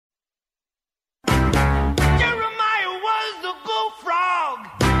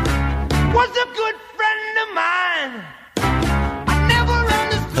good friend of mine. I never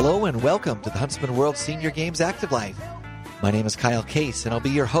understood. Hello and welcome to the Huntsman World Senior Games Active Life. My name is Kyle Case, and I'll be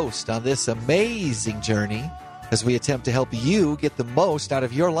your host on this amazing journey as we attempt to help you get the most out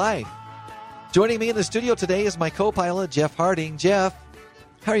of your life. Joining me in the studio today is my co-pilot, Jeff Harding. Jeff,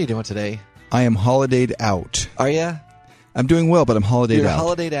 how are you doing today? I am holidayed out. Are you? I'm doing well, but I'm holidayed You're out.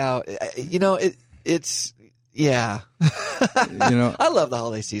 holidayed out. You know, it's, yeah. You know, I love the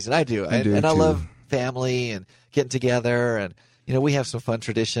holiday season. I do. I do, and I too. love family and getting together. And, you know, we have some fun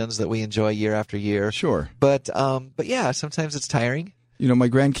traditions that we enjoy year after year. Sure. But yeah, sometimes it's tiring. You know, my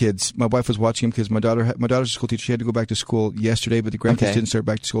grandkids, my wife was watching them because my daughter's a school teacher. She had to go back to school yesterday, but the grandkids Okay. didn't start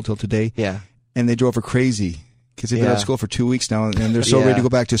back to school till today. Yeah. And they drove her crazy because they've been out Yeah. of school for 2 weeks now, and they're so Yeah. ready to go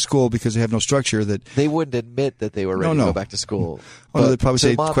back to school because they have no structure that... They wouldn't admit that they were ready No. to go back to school. Oh, no, But they'd probably to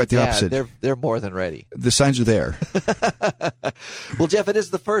say mom quite and the dad, opposite. They're more than ready. The signs are there. Well, Jeff, it is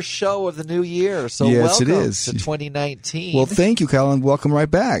the first show of the new year, so Yes, it welcome is. to 2019. Well, thank you, Kyle, and welcome right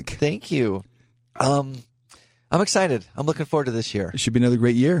back. Thank you. I'm excited. I'm looking forward to this year. It should be another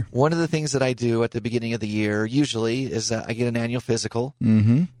great year. One of the things that I do at the beginning of the year usually is I get an annual physical,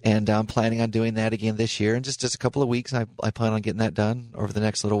 Mm-hmm. and I'm planning on doing that again this year. In just a couple of weeks, I plan on getting that done over the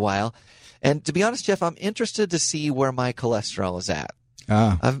next little while. And to be honest, Jeff, I'm interested to see where my cholesterol is at.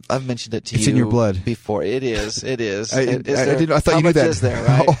 I've mentioned it to It's you in your blood. before. It is. It is. I thought how you knew much that. is there,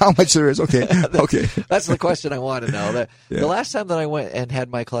 right? How much there is? Okay. Okay. That's the question I want to know. Yeah. The last time that I went and had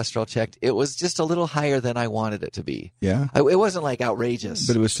my cholesterol checked, it was just a little higher than I wanted it to be. Yeah. It wasn't like outrageous,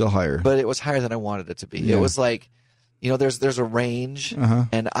 But it was still higher. but it was higher than I wanted it to be. Yeah. It was like, you know, there's a range, Uh-huh.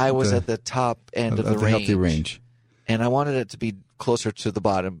 and I was The- at the top end of the the range, healthy range. and I wanted it to be closer to the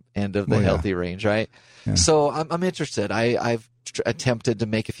bottom end of the Well, yeah. healthy range, right? Yeah. So I'm interested. I've attempted to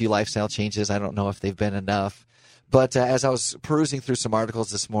make a few lifestyle changes. I don't know if they've been enough, but as I was perusing through some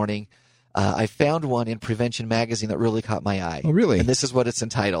articles this morning, I found one in Prevention Magazine that really caught my eye. Oh, really? And this is what it's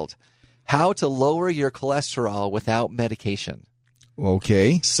entitled: "How to Lower Your Cholesterol Without Medication."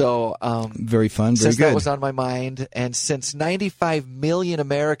 Okay. So, Very fun. Very since good. that was on my mind, and since 95 million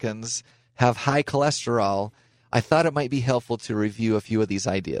Americans have high cholesterol, I thought it might be helpful to review a few of these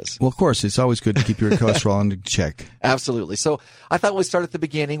ideas. Well, of course, it's always good to keep your cholesterol in check. Absolutely. So I thought we'd start at the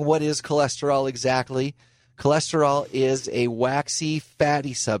beginning. What is cholesterol exactly? Cholesterol is a waxy,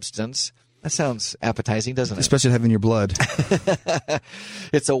 fatty substance. That sounds appetizing, doesn't it? Especially having your blood.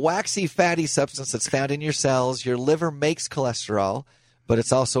 It's a waxy, fatty substance that's found in your cells. Your liver makes cholesterol, but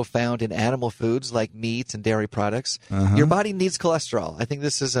it's also found in animal foods like meat and dairy products. Uh-huh. Your body needs cholesterol. I think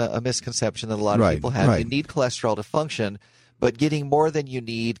this is a misconception that a lot of Right, people have. right. You need cholesterol to function, but getting more than you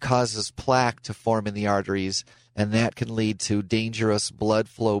need causes plaque to form in the arteries, and that can lead to dangerous blood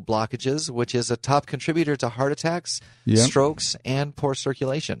flow blockages, which is a top contributor to heart attacks, Yep. strokes, and poor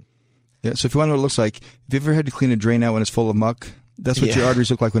circulation. Yeah. So if you want to know what it looks like, have you ever had to clean a drain out when it's full of muck? That's what Yeah. your arteries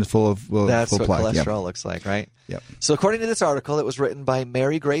look like when it's full of That's full what plaque. cholesterol looks like, right? Yep. So according to this article, it was written by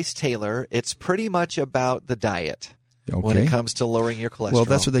Mary Grace Taylor. It's pretty much about the diet when Okay. it comes to lowering your cholesterol. Well,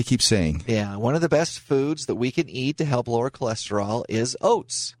 that's what they keep saying. Yeah, one of the best foods that we can eat to help lower cholesterol is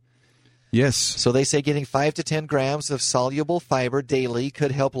oats. Yes. So they say getting 5 to 10 grams of soluble fiber daily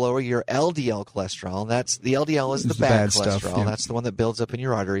could help lower your LDL cholesterol. That's the LDL is It's the bad stuff, cholesterol. yeah. That's the one that builds up in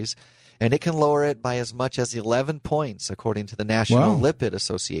your arteries. And it can lower it by as much as 11 points, according to the National Wow. Lipid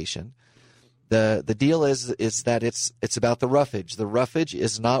Association. The deal is that it's about the roughage. The roughage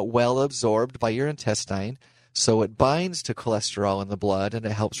is not well absorbed by your intestine, so it binds to cholesterol in the blood and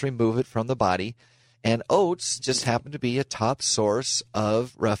it helps remove it from the body. And oats just happen to be a top source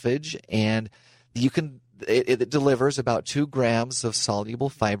of roughage, and it delivers about 2 grams of soluble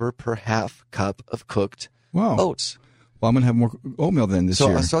fiber per half cup of cooked Wow. oats. Well, I'm going to have more oatmeal then this So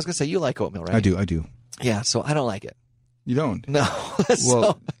year. I was going to say, you like oatmeal, right? I do. Yeah, so I don't like it. You don't? No. Well,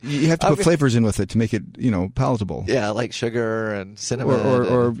 So, you have to I'm put flavors in with it to make it, palatable. yeah, like sugar and cinnamon.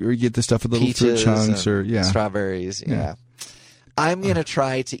 Or and you get the stuff with little fruit peaches chunks and or, yeah. strawberries. Yeah. I'm going to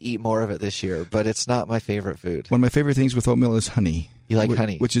try to eat more of it this year, but it's not my favorite food. One of my favorite things with oatmeal is honey. You like Wh-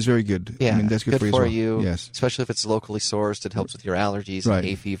 honey? Which is very good. Yeah, I mean, that's good for you as well. Yes. Especially if it's locally sourced. It helps with your allergies Right. and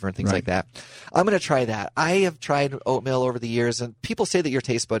hay fever and things Right. like that. I'm going to try that. I have tried oatmeal over the years, and people say that your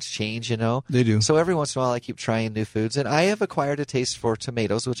taste buds change, They do. So every once in a while I keep trying new foods, and I have acquired a taste for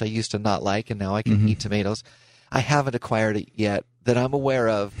tomatoes, which I used to not like, and now I can eat tomatoes. I haven't acquired it yet that I'm aware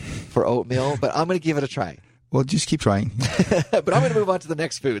of for oatmeal, but I'm going to give it a try. Well, just keep trying. But I'm going to move on to the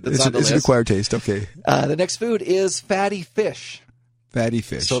next food that's on the It's an list. acquired taste. Okay. The next food is fatty fish. Fatty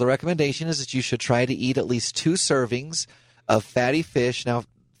fish. So the recommendation is that you should try to eat at least 2 servings of fatty fish. Now,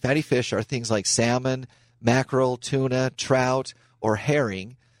 fatty fish are things like salmon, mackerel, tuna, trout, or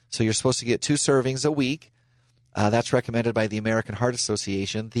herring. So you're supposed to get 2 servings a week. That's recommended by the American Heart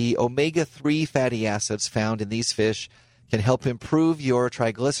Association. The omega-3 fatty acids found in these fish can help improve your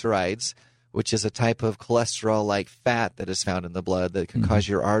triglycerides, which is a type of cholesterol-like fat that is found in the blood that can cause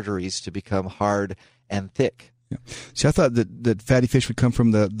your arteries to become hard and thick. Yeah. See, I thought that fatty fish would come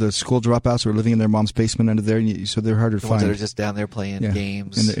from the school dropouts who are living in their mom's basement under there, so they're harder to The find. ones that are just down there playing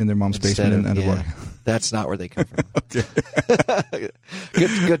games in their mom's basement and underwater. That's not where they come from.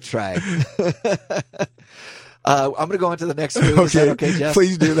 Good try. I'm going to go on to the next food. Is that okay, Jeff?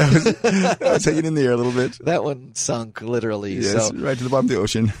 Please do. That was hanging in the air a little bit. That one sunk literally. Yes, so, right to the bottom of the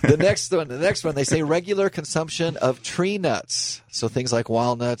ocean. the next one, they say regular consumption of tree nuts. So things like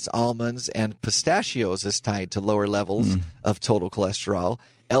walnuts, almonds, and pistachios is tied to lower levels of total cholesterol,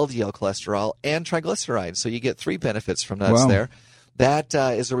 LDL cholesterol, and triglycerides. So you get 3 benefits from nuts there. That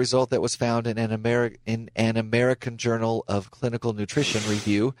is a result that was found in an American Journal of Clinical Nutrition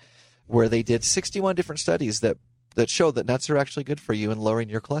review, where they did 61 different studies that showed that nuts are actually good for you in lowering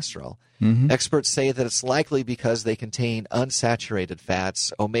your cholesterol. Experts say that it's likely because they contain unsaturated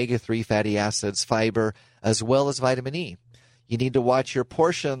fats, omega-3 fatty acids, fiber, as well as vitamin E. You need to watch your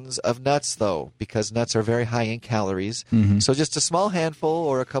portions of nuts, though, because nuts are very high in calories. So just a small handful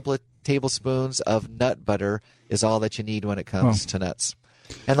or a couple of tablespoons of nut butter is all that you need when it comes to nuts.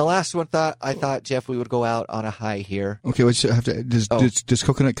 And the last one, I thought, Jeff, we would go out on a high here. Okay, does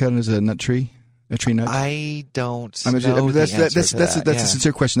coconut count as a nut tree? A tree nut? I don't know. That's a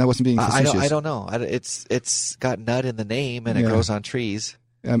sincere question. That wasn't being facetious. I don't know. It's got nut in the name, and it grows on trees.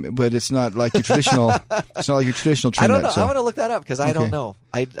 But it's not like your traditional. It's not like your traditional tree I don't nut. know. I want to look that up because I don't know.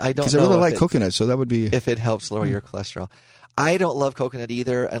 I don't know. Because I really like coconut, so that would be if it helps lower your cholesterol. I don't love coconut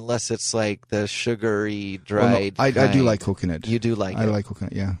either, unless it's like the sugary, dried. I do like coconut. You do like it. I like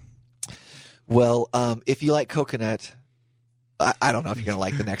coconut, yeah. Well, if you like coconut, I don't know if you're going to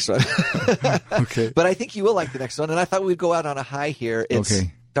like the next one. Okay. But I think you will like the next one, and I thought we'd go out on a high here. It's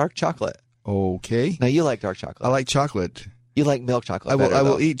dark chocolate. Okay. Now, you like dark chocolate. I like chocolate. You like milk chocolate. I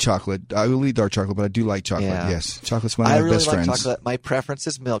will eat chocolate. I will eat dark chocolate, but I do like chocolate. Yeah. Yes, chocolate's one of my best friends. I really like chocolate. My preference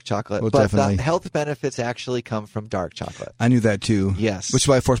is milk chocolate, but definitely. the health benefits actually come from dark chocolate. I knew that too. Yes, which is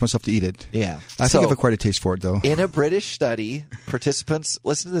why I forced myself to eat it. Yeah, I think I've acquired a taste for it, though. In a British study, participants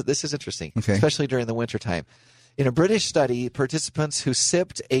listen to this. This is interesting, especially during the wintertime. In a British study, participants who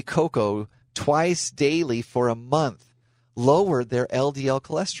sipped a cocoa twice daily for a month lowered their LDL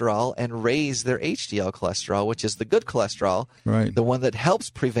cholesterol and raised their HDL cholesterol, which is the good cholesterol, the one that helps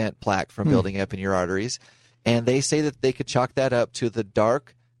prevent plaque from building up in your arteries. And they say that they could chalk that up to the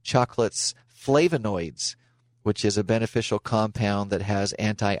dark chocolate's flavonoids, which is a beneficial compound that has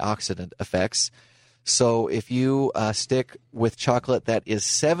antioxidant effects. So if you stick with chocolate that is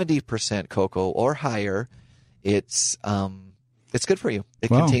 70% cocoa or higher, it's good for you. It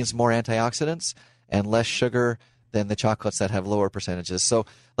contains more antioxidants and less sugar than the chocolates that have lower percentages. So,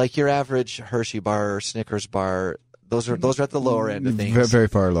 like your average Hershey bar or Snickers bar, those are at the lower end of things. Very, very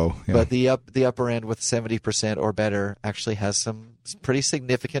far low. Yeah. But the upper end with 70% or better actually has some pretty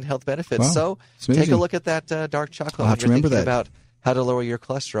significant health benefits. Wow. So, take a look at that dark chocolate when you're thinking about how to lower your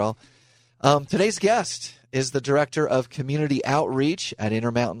cholesterol. Today's guest is the Director of Community Outreach at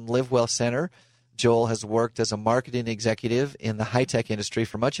Intermountain LiveWell Center. Joel has worked as a marketing executive in the high-tech industry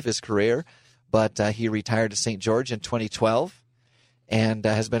for much of his career, but he retired to St. George in 2012 and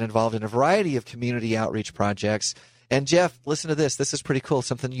has been involved in a variety of community outreach projects. And Jeff, listen to this. This is pretty cool,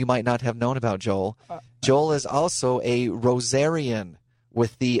 something you might not have known about Joel. Joel is also a Rosarian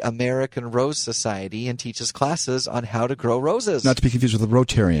with the American Rose Society and teaches classes on how to grow roses. Not to be confused with a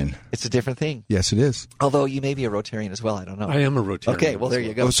Rotarian. It's a different thing. Yes, it is. Although you may be a Rotarian as well. I don't know. I am a Rotarian. Okay, well, there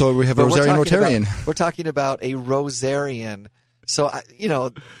you go. Oh, so we have a Rotarian. We're talking about a Rosarian. So,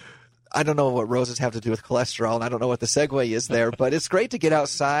 I don't know what roses have to do with cholesterol, and I don't know what the segue is there, but it's great to get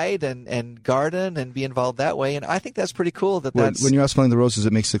outside and garden and be involved that way, and I think that's pretty cool. When you're out smelling the roses,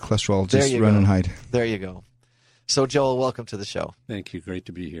 it makes the cholesterol just run and hide. There you go. So, Joel, welcome to the show. Thank you. Great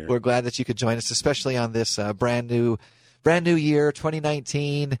to be here. We're glad that you could join us, especially on this brand new year,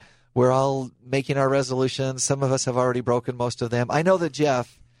 2019. We're all making our resolutions. Some of us have already broken most of them. I know that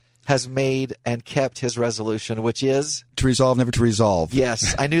Jeff has made and kept his resolution, which is to resolve, never to resolve.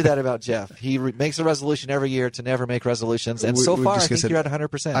 Yes, I knew that about Jeff. He makes a resolution every year to never make resolutions, and so far I think you're at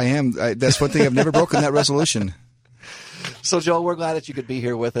 100%. I am. That's one thing. I've never broken that resolution. So, Joel, we're glad that you could be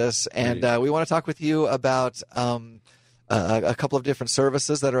here with us, and we want to talk with you about a couple of different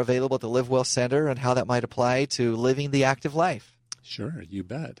services that are available at the LiveWell Center and how that might apply to living the active life. Sure, you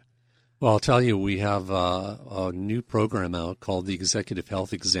bet. Well, I'll tell you, we have a new program out called the Executive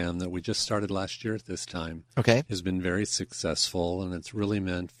Health Exam that we just started last year at this time. Okay. Has been very successful, and it's really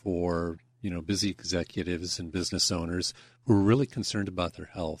meant for, busy executives and business owners who are really concerned about their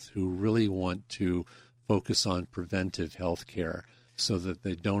health, who really want to focus on preventive health care so that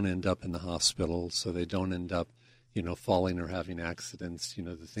they don't end up in the hospital, so they don't end up, falling or having accidents,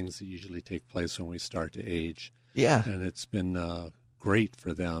 the things that usually take place when we start to age. Yeah. And it's been great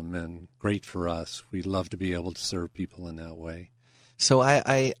for them and great for us. We love to be able to serve people in that way. So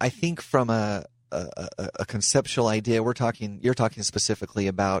I think from a conceptual idea, you're talking specifically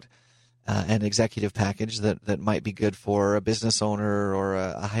about an executive package that might be good for a business owner or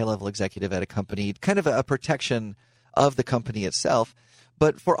a high-level executive at a company, kind of a protection of the company itself.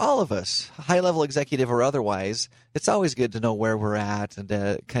 But for all of us, high-level executive or otherwise, it's always good to know where we're at and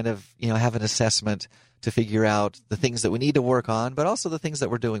kind of have an assessment to figure out the things that we need to work on, but also the things that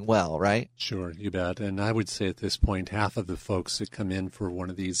we're doing well, right? Sure, you bet. And I would say at this point, half of the folks that come in for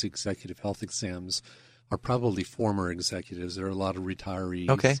one of these executive health exams are probably former executives. There are a lot of retirees.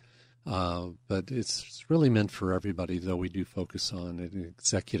 Okay. But it's really meant for everybody, though we do focus on an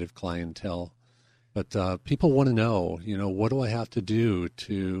executive clientele. But people want to know, what do I have to do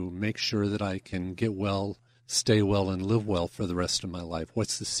to make sure that I can get well, stay well, and live well for the rest of my life?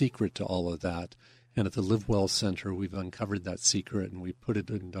 What's the secret to all of that? And at the Live Well Center, we've uncovered that secret, and we put it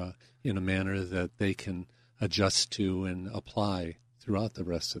in a manner that they can adjust to and apply throughout the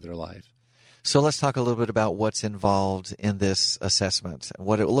rest of their life. So let's talk a little bit about what's involved in this assessment,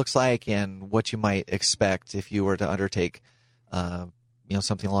 what it looks like, and what you might expect if you were to undertake,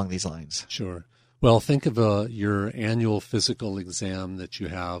 something along these lines. Sure. Well, think of your annual physical exam that you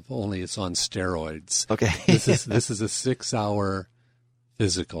have, only it's on steroids. Okay. This is a 6-hour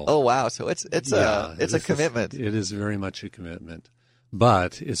physical. Oh, wow. So it's a commitment. It is very much a commitment,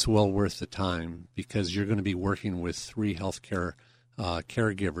 but it's well worth the time because you're going to be working with 3 healthcare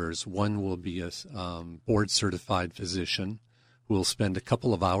caregivers. One will be a board-certified physician who will spend a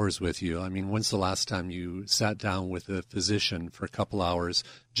couple of hours with you. I mean, when's the last time you sat down with a physician for a couple hours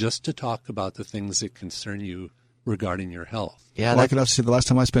just to talk about the things that concern you regarding your health? Yeah, I can also say the last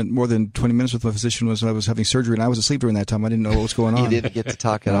time I spent more than 20 minutes with my physician was when I was having surgery, and I was asleep during that time. I didn't know what was going on. You didn't get to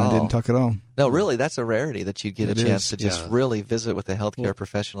talk at all. I didn't talk at all. No, really, that's a rarity that you get a chance to just Yeah. really visit with a healthcare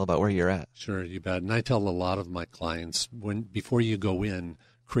professional about where you're at. Sure, you bet. And I tell a lot of my clients, before you go in,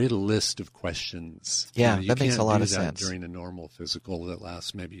 create a list of questions. Yeah, you that makes a lot can't of do that sense. during a normal physical that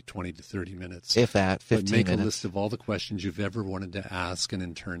lasts maybe 20 to 30 minutes. If that, 15 But make minutes. a list of all the questions you've ever wanted to ask an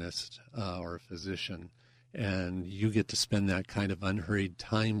internist or a physician, and you get to spend that kind of unhurried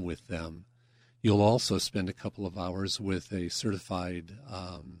time with them. You'll also spend a couple of hours with a certified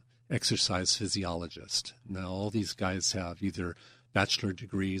exercise physiologist. Now, all these guys have either bachelor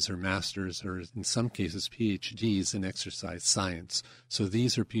degrees or masters or in some cases PhDs in exercise science. So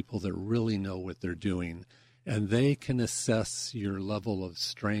these are people that really know what they're doing, and they can assess your level of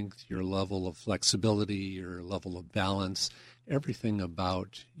strength, your level of flexibility, your level of balance, everything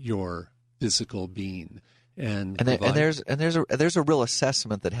about your physical being. And there's a real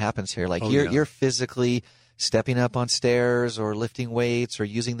assessment that happens here. Like yeah. you're physically stepping up on stairs or lifting weights or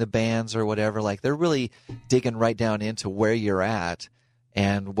using the bands or whatever. Like they're really digging right down into where you're at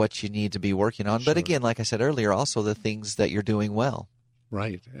and what you need to be working on. Sure. But again, like I said earlier, also the things that you're doing well.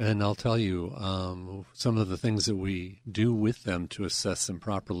 Right. And I'll tell you, some of the things that we do with them to assess them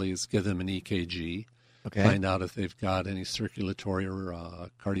properly is give them an EKG. Okay. Find out if they've got any circulatory or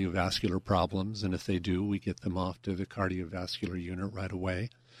cardiovascular problems, and if they do, we get them off to the cardiovascular unit right away.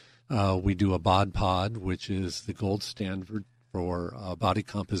 We do a bod pod, which is the gold standard for body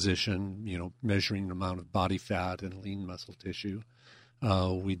composition, measuring the amount of body fat and lean muscle tissue.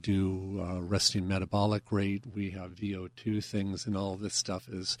 We do resting metabolic rate. We have VO2 things, and all this stuff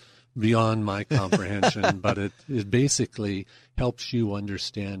is beyond my comprehension, but it basically helps you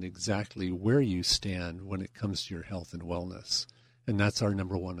understand exactly where you stand when it comes to your health and wellness. And that's our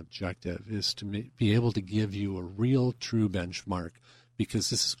number one objective, is to be able to give you a real, true benchmark, because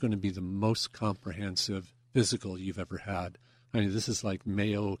this is going to be the most comprehensive physical you've ever had. I mean, this is like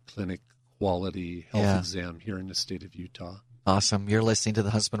Mayo Clinic quality health exam here in the state of Utah. Awesome. You're listening to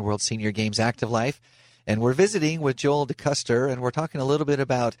the Huntsman World Senior Games Active Life, and we're visiting with Joel DeCuster, and we're talking a little bit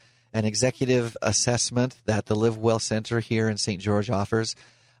about an executive assessment that the Live Well Center here in St. George offers.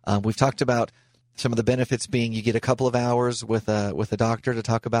 We've talked about some of the benefits being you get a couple of hours with a doctor to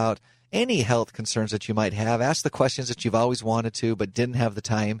talk about any health concerns that you might have. Ask the questions that you've always wanted to but didn't have the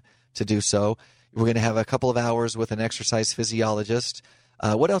time to do so. We're going to have a couple of hours with an exercise physiologist.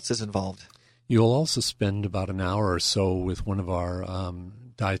 What else is involved? You'll also spend about an hour or so with one of our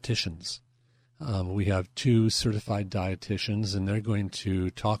dietitians. We have 2 certified dietitians, and they're going to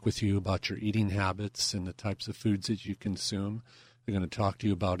talk with you about your eating habits and the types of foods that you consume. They're going to talk to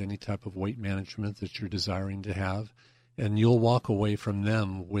you about any type of weight management that you're desiring to have. And you'll walk away from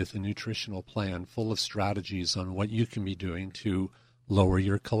them with a nutritional plan full of strategies on what you can be doing to lower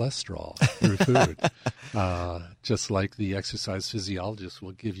your cholesterol through food. Just like the exercise physiologist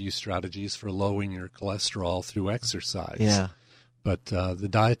will give you strategies for lowering your cholesterol through exercise. Yeah. But the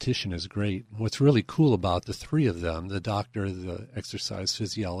dietitian is great. What's really cool about the 3 of them, the doctor, the exercise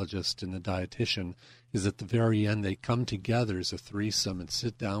physiologist, and the dietitian, is at the very end they come together as a threesome and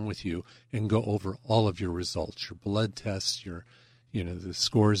sit down with you and go over all of your results, your blood tests, your, the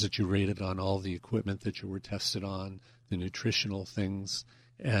scores that you rated on all the equipment that you were tested on, the nutritional things,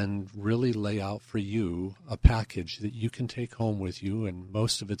 and really lay out for you a package that you can take home with you, and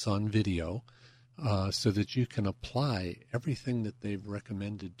most of it's on video. So that you can apply everything that they've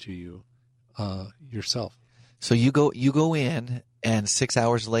recommended to you yourself. So you go in, and 6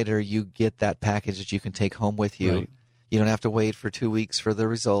 hours later you get that package that you can take home with you. Right. You don't have to wait for 2 weeks for the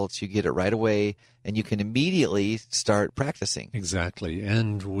results. You get it right away, and you can immediately start practicing. Exactly.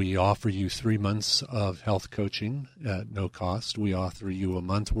 And we offer you 3 months of health coaching at no cost. We offer you a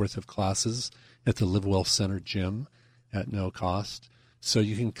month worth of classes at the Live Well Center gym at no cost. So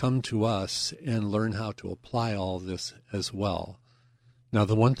you can come to us and learn how to apply all this as well. Now,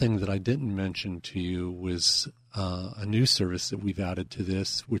 the one thing that I didn't mention to you was a new service that we've added to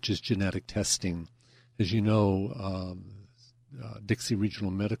this, which is genetic testing. As you know, Dixie Regional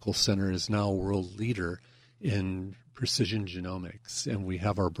Medical Center is now a world leader in precision genomics, and we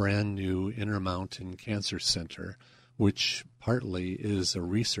have our brand new Intermountain Cancer Center, which partly is a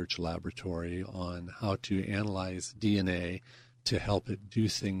research laboratory on how to analyze DNA to help it do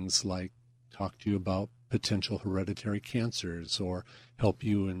things like talk to you about potential hereditary cancers or help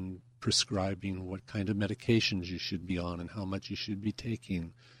you in prescribing what kind of medications you should be on and how much you should be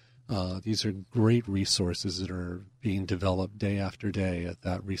taking. These are great resources that are being developed day after day at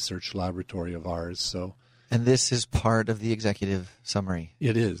that research laboratory of ours. And this is part of the executive summary.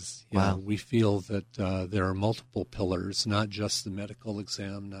 It is. Wow. We feel that there are multiple pillars, not just the medical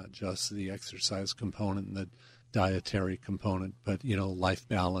exam, not just the exercise component and the dietary component, but, life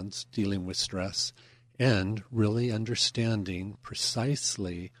balance, dealing with stress, and really understanding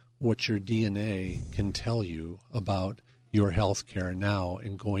precisely what your DNA can tell you about your health care now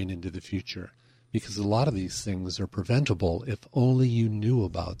and going into the future. Because a lot of these things are preventable if only you knew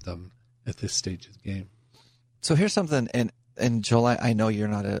about them at this stage of the game. So here's something, and Joel, I know you're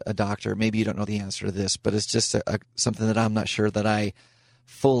not a doctor. Maybe you don't know the answer to this, but it's just something that I'm not sure that I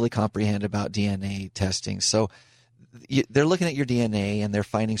fully comprehend about DNA testing. So they're looking at your DNA and they're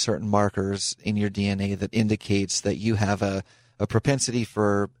finding certain markers in your DNA that indicates that you have a propensity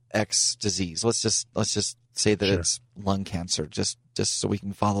for X disease. Let's just say that it's lung cancer, just so we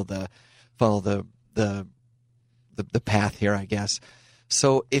can follow the path here, I guess.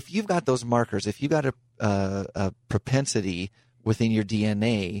 So if you've got those markers, if you've got a propensity within your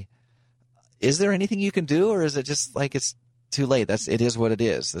DNA, is there anything you can do, or is it just like it's too late? It is what it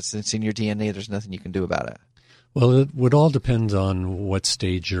is. It's in your DNA. There's nothing you can do about it. Well, it would all depend on what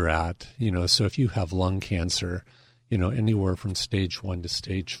stage you're at. So if you have lung cancer, anywhere from stage 1 to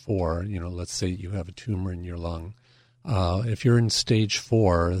stage 4, let's say you have a tumor in your lung. If you're in stage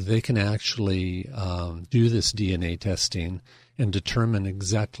 4, they can actually do this DNA testing and determine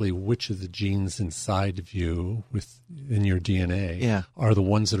exactly which of the genes inside of you in your DNA are the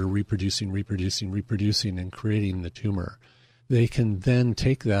ones that are reproducing and creating the tumor. They can then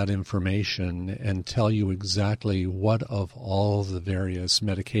take that information and tell you exactly what of all the various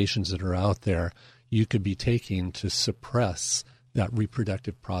medications that are out there you could be taking to suppress that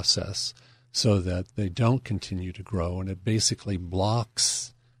reproductive process so that they don't continue to grow, and it basically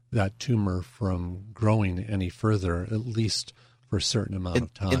blocks that tumor from growing any further, at least for a certain amount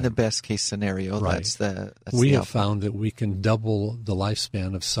of time. In the best case scenario, right. We have found that we can double the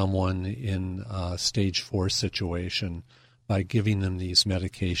lifespan of someone in a stage 4 situation by giving them these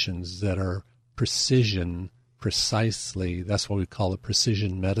medications that are precisely, that's what we call it,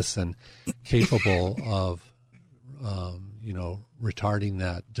 precision medicine, capable of, retarding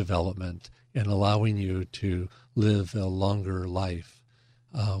that development and allowing you to live a longer life.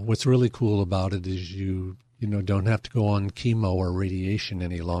 What's really cool about it is you don't have to go on chemo or radiation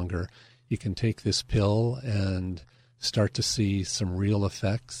any longer. You can take this pill and start to see some real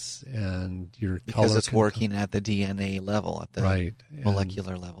effects, and your color, because it's working at the DNA level, at the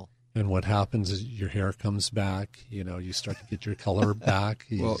molecular level. And what happens is your hair comes back. You start to get your color back.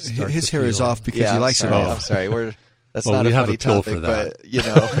 His hair is off because he likes it off. off. I'm sorry. That's Well, not we a have funny a pill topic, for that.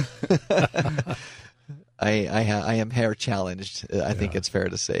 but I am hair challenged. I think it's fair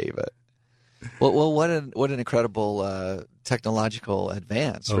to say, but well, what an incredible technological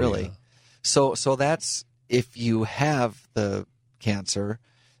advance, really. Yeah. So that's if you have the cancer,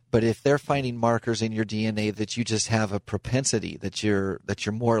 but if they're finding markers in your DNA that you just have a propensity that you're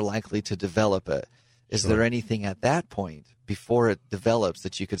more likely to develop it, is there anything at that point before it develops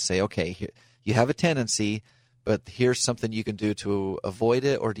that you could say, okay, here, you have a tendency, but here's something you can do to avoid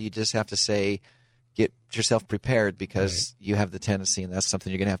it, or do you just have to say, get yourself prepared because you have the tendency and that's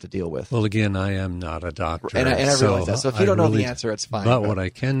something you're going to have to deal with? Well, again, I am not a doctor. And I realize that. So if you don't know the answer, it's fine. But what I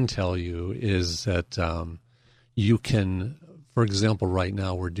can tell you is that you can, for example, right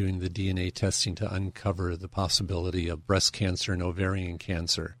now we're doing the DNA testing to uncover the possibility of breast cancer and ovarian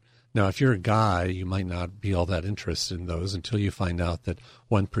cancer. Now, if you're a guy, you might not be all that interested in those until you find out that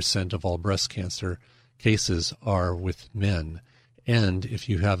 1% of all breast cancer cases are with men. And if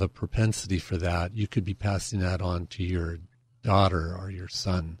you have a propensity for that, you could be passing that on to your daughter or your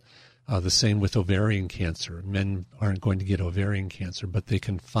son. The same with ovarian cancer. Men aren't going to get ovarian cancer, but they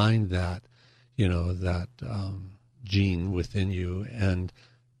can find that, that gene within you. And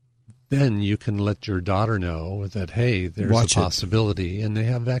then you can let your daughter know that, hey, there's Watch a possibility. And they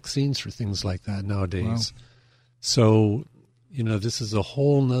have vaccines for things like that nowadays. Wow. So, this is a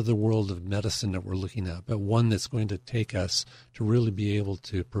whole nother world of medicine that we're looking at, but one that's going to take us to really be able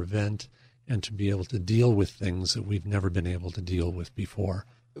to prevent and to be able to deal with things that we've never been able to deal with before.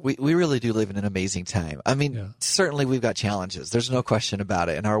 We really do live in an amazing time. I mean, certainly we've got challenges. There's no question about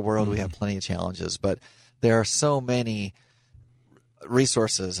it. In our world, we have plenty of challenges, but there are so many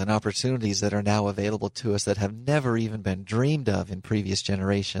resources and opportunities that are now available to us that have never even been dreamed of in previous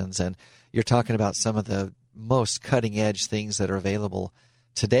generations. And you're talking about some of the most cutting edge things that are available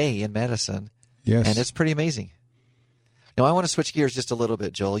today in medicine. Yes. And it's pretty amazing. Now, I want to switch gears just a little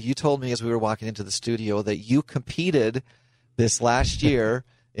bit, Joel. You told me as we were walking into the studio that you competed this last year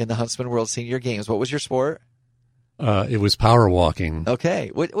in the Huntsman World Senior Games. What was your sport? It was power walking.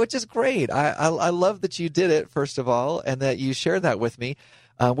 Okay, which is great. I love that you did it, first of all, and that you shared that with me.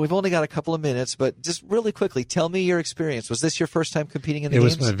 We've only got a couple of minutes, but just really quickly, tell me your experience. Was this your first time competing in the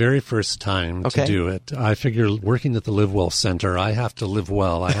games? It was my very first time to do it. I figure working at the Live Well Center, I have to live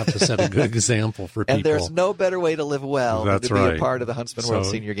well. I have to set a good example for people. And there's no better way to live well than to be a part of the Huntsman World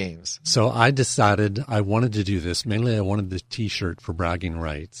Senior Games. So I decided I wanted to do this. Mainly I wanted the T-shirt for bragging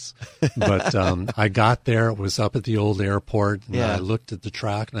rights. But I got there. It was up at the old airport. And I looked at the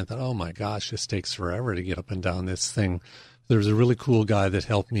track, and I thought, oh, my gosh, this takes forever to get up and down this thing. There was a really cool guy that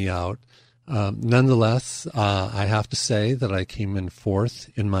helped me out. Nonetheless, I have to say that I came in fourth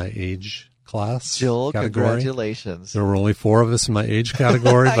in my age class. Joel, category. Congratulations. There were only 4 of us in my age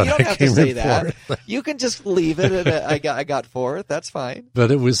category, but you don't I have came to say in that. fourth. You can just leave it. And I got fourth. That's fine. But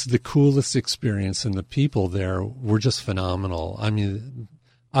it was the coolest experience, and the people there were just phenomenal. I mean,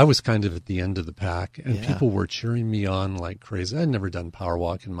 I was kind of at the end of the pack, and people were cheering me on like crazy. I'd never done power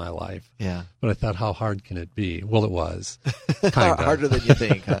walk in my life. Yeah. But I thought, how hard can it be? Well, it was. Harder than you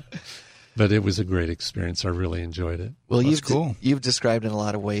think, huh? But it was a great experience. I really enjoyed it. Well, cool. You've described in a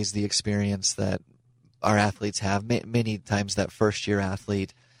lot of ways the experience that our athletes have. Many times that first-year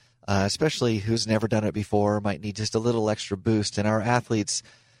athlete, especially who's never done it before, might need just a little extra boost. And our athletes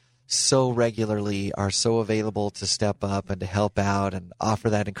so regularly are so available to step up and to help out and offer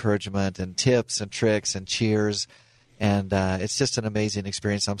that encouragement and tips and tricks and cheers. And it's just an amazing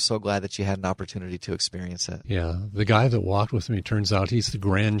experience. I'm so glad that you had an opportunity to experience it. Yeah. The guy that walked with me, turns out he's the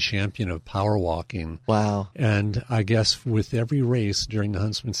grand champion of power walking. Wow. And I guess with every race during the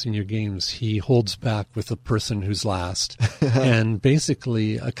Huntsman Senior Games, he holds back with the person who's last and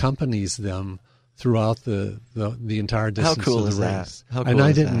basically accompanies them throughout the entire distance How cool of is the that? race. How cool and I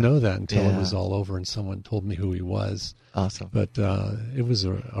is didn't that? know that until it was all over and someone told me who he was. Awesome. But it was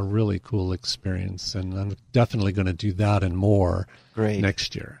a really cool experience, and I'm definitely going to do that and more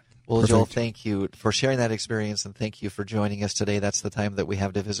next year. Well, Perfect. Joel, thank you for sharing that experience, and thank you for joining us today. That's the time that we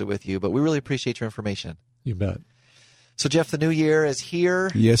have to visit with you, but we really appreciate your information. You bet. So, Jeff, the new year is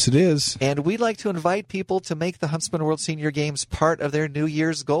here. Yes, it is. And we'd like to invite people to make the Huntsman World Senior Games part of their New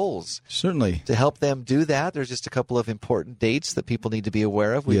Year's goals. Certainly. To help them do that, there's just a couple of important dates that people need to be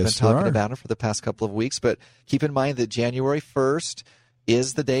aware of. We've Yes, been there talking are. about it for the past couple of weeks, but keep in mind that January 1st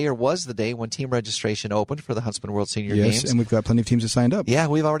is the day, or was the day, when team registration opened for the Huntsman World Senior Yes, Games. and we've got plenty of teams that signed up. Yeah,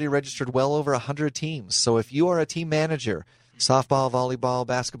 we've already registered well over 100 teams. So if you are a team manager, softball, volleyball,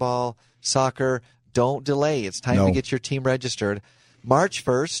 basketball, soccer, don't delay. It's time to get your team registered. March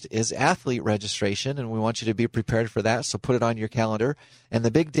 1st is athlete registration, and we want you to be prepared for that, so put it on your calendar. And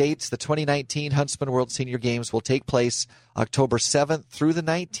the big dates, the 2019 Huntsman World Senior Games will take place October 7th through the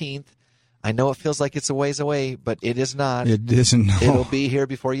 19th. I know it feels like it's a ways away, but it is not. It isn't. No. It'll be here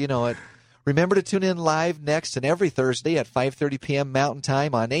before you know it. Remember to tune in live next and every Thursday at 5:30 p.m. Mountain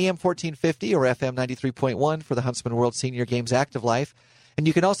Time on AM 1450 or FM 93.1 for the Huntsman World Senior Games Active Life. And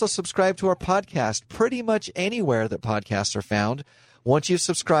you can also subscribe to our podcast pretty much anywhere that podcasts are found. Once you've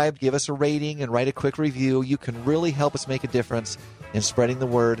subscribed, give us a rating and write a quick review. You can really help us make a difference in spreading the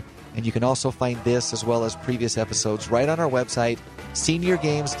word. And you can also find this as well as previous episodes right on our website,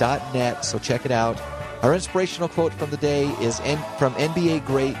 seniorgames.net, so check it out. Our inspirational quote from the day is from NBA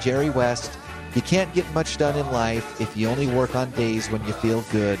great Jerry West. You can't get much done in life if you only work on days when you feel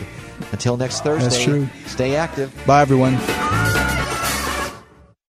good. Until next Thursday, That's true. Stay active. Bye, everyone.